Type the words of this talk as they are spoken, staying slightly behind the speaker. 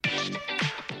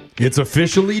It's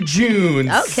officially June,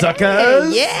 Okay.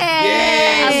 suckers.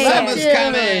 Yeah. Summer's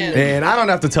coming. And I don't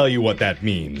have to tell you what that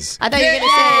means. I thought you were going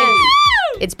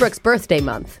to say it's Brooke's birthday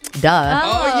month. Duh.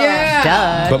 Oh,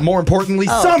 yeah. But more importantly,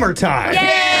 summertime.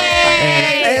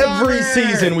 And every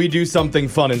season we do something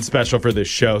fun and special for this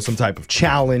show, some type of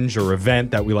challenge or event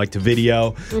that we like to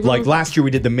video. Like last year we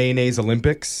did the Mayonnaise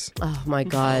Olympics. Oh, my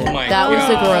God. Oh my that was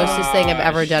the gosh. grossest thing I've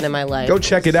ever done in my life. Go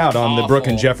check it out on the Brooke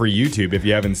and Awful. Jeffrey YouTube if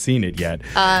you haven't seen it yet.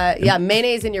 Yeah,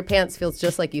 mayonnaise in your pants feels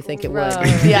just like you think it would.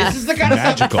 Right. Yeah. This is the kind of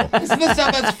Magical. stuff. This is the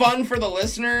stuff that's fun for the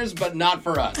listeners, but not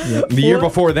for us. The year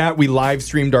before that, we live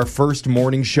streamed our first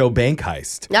morning show bank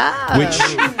heist,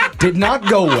 which did not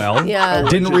go well. Yeah.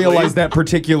 Didn't realize that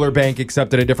particular bank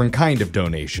accepted a different kind of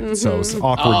donation, so it's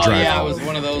awkward Oh, drive yeah, it home. was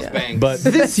one of those banks. But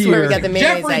this That's where year, we got the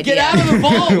mayonnaise Jeffrey, idea. get out of the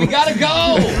vault. We gotta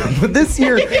go. but this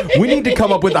year, we need to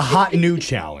come up with a hot new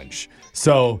challenge.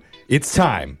 So it's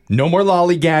time. No more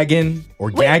lollygagging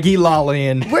or gaggy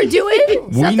lollying. We're doing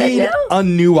We something need new? a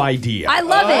new idea. I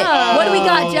love it. What do we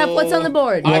got, Jeff? What's on the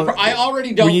board? I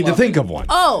already don't. we need to love think it. of one.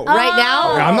 Oh, right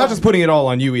now? I'm not just putting it all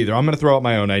on you either. I'm going to throw out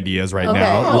my own ideas right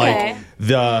now. Okay. Like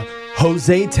the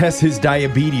Jose tests his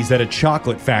diabetes at a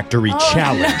chocolate factory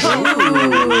challenge.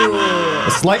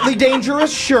 Slightly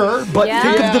dangerous, sure, but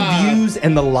think of the views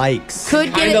and the likes. Could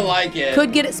get Kinda it. like it.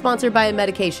 Could get it sponsored by a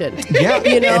medication. Yeah,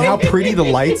 You know? and how pretty the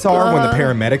lights are when the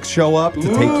paramedics show up to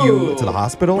take you to the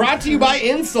hospital. Brought to you by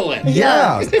insulin.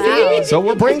 Yeah. Wow. So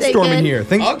we're brainstorming Thinking. here.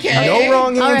 Think Okay. no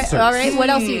wrong All right, answers. all right. What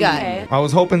else you got? Okay. I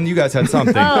was hoping you guys had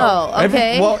something. Oh,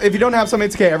 okay. Well, if you don't have something,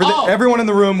 it's okay. Everyone in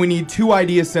the room, we need 2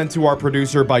 ideas sent to our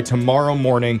producer by tomorrow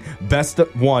morning. Best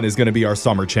one is going to be our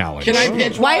summer challenge. Can I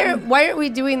pitch Why one? aren't we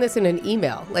doing this in an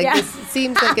email? Like Yeah. this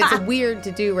seems like it's weird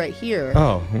to do right here.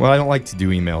 Oh, well, I don't like to do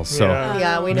emails, so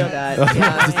Yeah, we know that.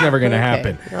 Yeah. it's never going to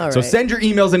happen. All So right. send your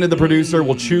emails into the producer.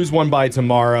 We'll choose one by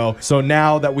tomorrow. So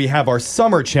now that we have our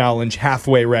summer challenge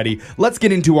halfway ready, let's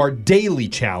get into our daily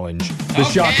challenge, the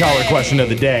shot collar question of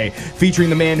the day, featuring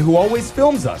the man who always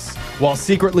films us while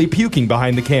secretly puking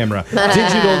behind the camera,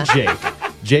 Digital Jake.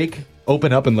 Jake,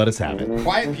 open up and let us have it.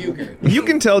 Quiet puker. You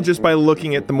can tell just by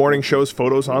looking at the morning show's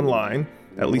photos online,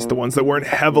 at least the ones that weren't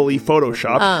heavily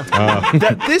photoshopped,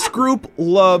 that this group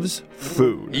loves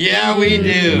food. Yeah, we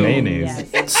do. Mayonnaise.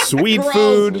 Sweet Gross,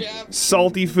 food, Jeff.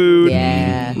 salty food,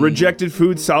 Yeah. rejected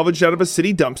food salvaged out of a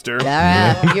city dumpster. All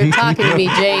right, you're talking to me,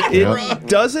 Jake. It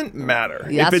doesn't matter.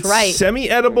 That's if it's right.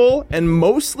 semi-edible and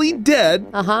mostly dead,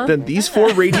 then these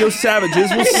 4 radio savages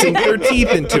will sink their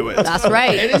teeth into it. That's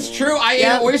right. It is true. I ate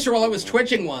an oyster while it was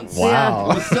twitching once.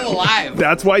 Wow. It was still alive.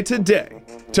 That's why today,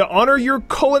 to honor your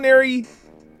culinary,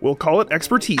 we'll call it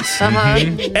expertise,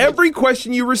 every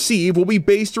question you receive will be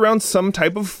based around some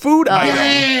type of food item.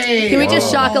 Hey! Can we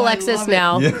just shock Alexis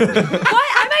now? What?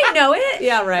 I might know it.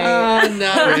 Yeah, right.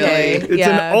 Not really. It's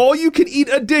an all-you-can-eat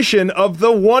edition of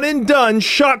the one-and-done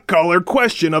shot collar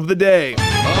question of the day.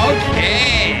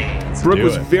 Okay. Brooke do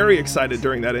was it. very excited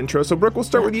during that intro, so Brooke, we'll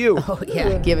start with you. Oh,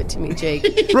 yeah, give it to me,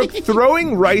 Jake. Brooke,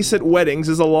 throwing rice at weddings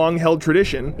is a long-held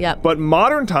tradition, Yep. but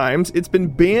modern times it's been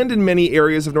banned in many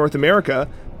areas of North America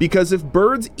because if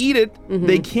birds eat it,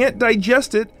 they can't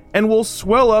digest it and will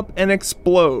swell up and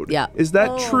explode. Yeah. Is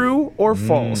that true or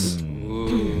false?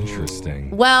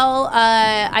 Interesting. Well,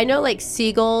 I know like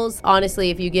seagulls, honestly,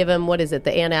 if you give them, what is it,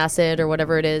 the antacid or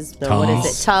whatever it is? No, what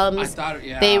is it? Tums. I thought,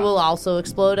 yeah. They will also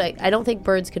explode. I don't think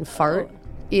birds can fart.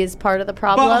 Is part of the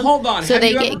problem. But hold on, So have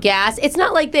they you get ever- gas. It's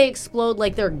not like they explode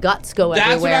like their guts go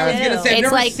That's what everywhere. I was gonna say. I've It's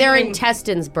never like their seen-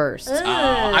 intestines burst.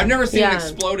 I've never seen an Yeah.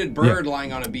 exploded bird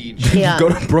lying on a beach. Yeah. Go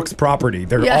to Brooke's property.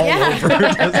 They're Yeah. all Yeah.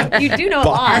 over. You do know a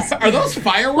lot. Are those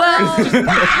fireworks?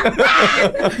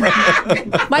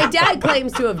 My dad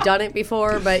claims to have done it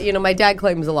before, but you know, my dad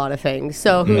claims a lot of things,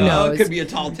 so who Oh, knows? it could be a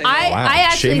tall tale. Wow. I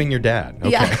actually Shaming your dad. Okay.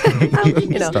 Yeah.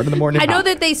 You know. Start in the morning I know hot.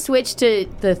 that they switched to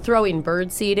the throwing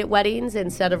bird seed at weddings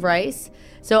instead of rice.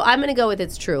 So I'm going to go with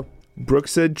it's true. Brooke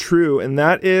said true, and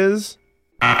that is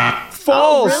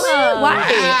false. Really? Why?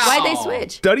 Wow. Why'd they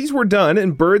switch? Studies were done,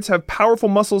 and birds have powerful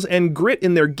muscles and grit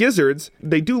in their gizzards.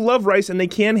 They do love rice, and they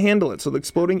can handle it, so the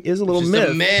exploding is a little Just myth.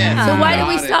 a myth. So why did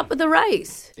we Got it. stop with the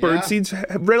rice? Bird Yeah. seeds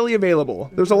readily available.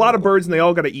 There's a lot of birds, and they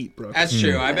all got to eat, Brooke. That's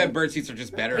true. I bet bird seeds are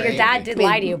just better. Your dad did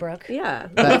lie to you, Brooke. Yeah.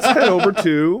 Let's head over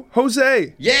to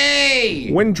Jose. Yay!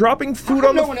 When dropping food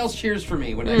on no the one else cheers for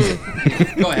me when I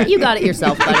go ahead. You got it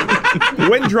yourself, buddy.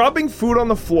 when dropping food on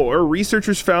the floor,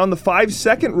 researchers found the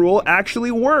 5-second rule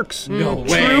actually works. No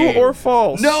True way. or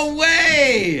false? No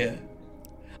way!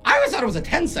 I always thought it was a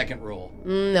 10-second rule.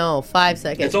 No, 5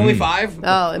 seconds. It's only 5?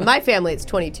 Oh, in my family, it's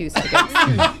 22 seconds.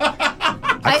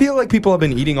 I feel like people have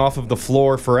been eating off of the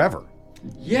floor forever.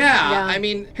 Yeah, I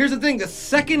mean, here's the thing. The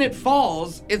second it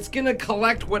falls, it's going to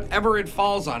collect whatever it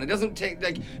falls on. It doesn't take,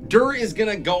 like, dirt is going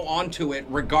to go onto it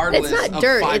regardless It's not of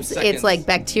dirt. 5 seconds. It's like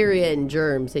bacteria and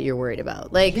germs that you're worried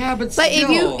about. Like, Yeah, but if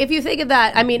still. you think of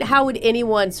that, I mean, how would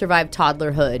anyone survive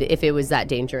toddlerhood if it was that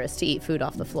dangerous to eat food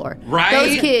off the floor? Right?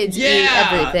 Those kids eat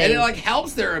everything. And it, like,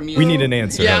 helps their immune. We need an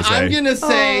answer, Yeah, Jose. I'm going to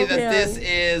say that man. this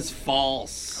is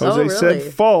false. Jose really?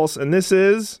 said false, and this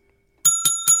is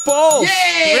false.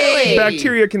 Yay! Really?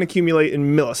 Bacteria can accumulate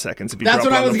in milliseconds if you That's drop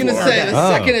what it I on was the going to floor. say. The Oh.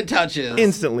 second it touches.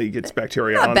 Instantly gets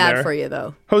bacteria Not on bad there. for you,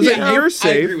 though. Jose, Yeah, you're I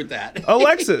safe. agree with that.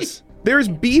 Alexis, there's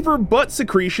beaver butt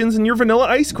secretions in your vanilla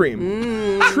ice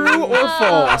cream. True or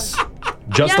false?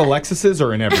 Just Alexis's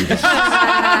or in everything?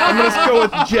 I'm going to go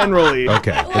with generally.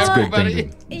 Okay, that's good Everybody.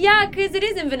 thinking. Yeah, because it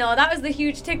is in vanilla. That was the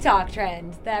huge TikTok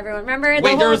trend that everyone remember.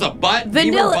 Wait, there was a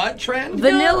beaver butt trend?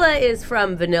 Vanilla is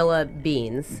from vanilla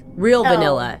beans, real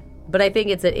vanilla. But I think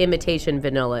it's an imitation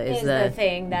vanilla is Is the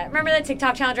thing that remember the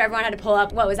TikTok challenge where everyone had to pull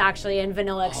up what was actually in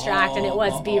vanilla extract and it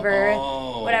was beaver,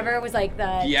 whatever it was like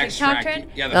the TikTok extract. trend.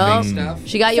 Yeah, the Oh. fake stuff.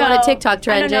 She got you on a TikTok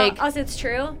trend, I don't know. Jake. Also, it's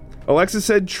true. Alexis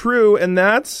said true, and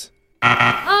that's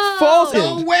Oh, false.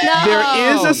 No way!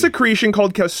 There is a secretion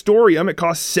called castoreum. It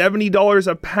costs $70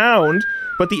 a pound,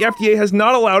 but the FDA has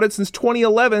not allowed it since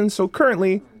 2011, so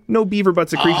currently no beaver butt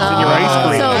secretions in your ice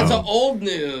cream. So- That's old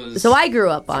news. So I grew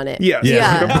up on it. Yes,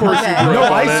 Yeah. of course Okay. you grew No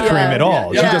up on ice it. cream at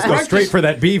all. Yeah. You just go Yeah. straight for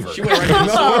that beaver. She went right to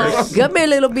the source. Come here,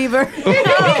 little beaver.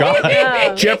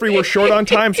 Jeffrey, we're short on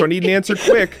time, so I need an answer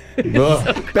quick.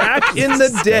 Ugh. Back in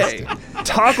the day,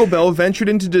 Taco Bell ventured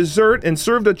into dessert and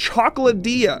served a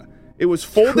chocoladilla. It was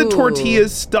folded Ooh.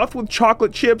 tortillas stuffed with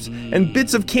chocolate chips and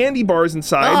bits of candy bars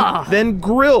inside, then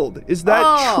grilled. Is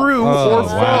that true Oh, or wow.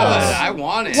 false? I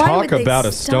want it. Why Talk would they about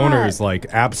a stop? stoner's like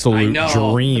absolute I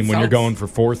know. dream when you're Sounds- going for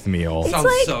fourth meal. Sounds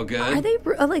so good. Are they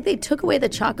like they took away the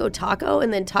Choco Taco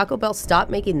and then Taco Bell stopped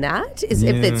making that? If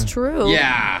it's true.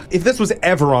 Yeah. If this was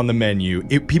ever on the menu,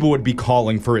 people would be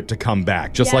calling for it to come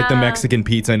back, just like the Yeah. Mexican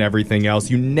pizza and everything else.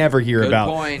 You never hear Good about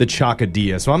point. the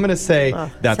Chocadilla. So I'm going to say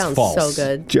that's Sounds false. so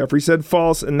good. Jeffrey said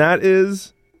false, and that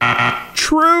is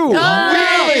true.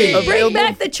 Really? Bring Available-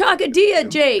 back the Chocadilla,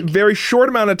 Jake. Very short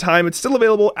amount of time. It's still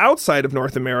available outside of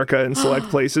North America in select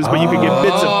places, but you can get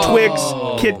bits of Twix,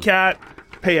 Kit Kat,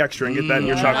 pay extra and get that in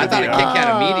your chocolate. I thought of Kit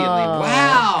Kat immediately.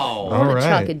 Wow. All The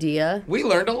right. Chocadilla. We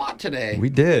learned a lot today. We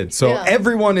did. So Yeah.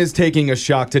 everyone is taking a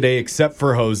shock today except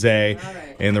for Jose.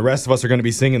 And the rest of us are going to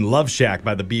be singing Love Shack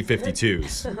by the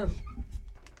B-52s.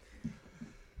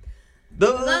 The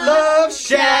Love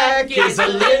Shack is a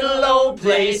little old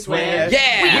place where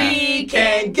we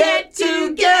can get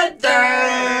together.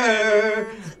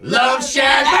 Love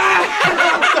Shack.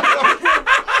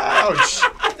 Ouch.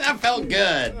 That felt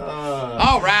good.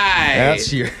 All right.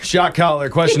 That's your shot collar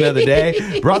question of the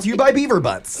day. Brought to you by Beaver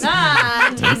Butts.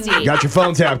 tasty. Got your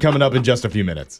phone tab coming up in just a few minutes.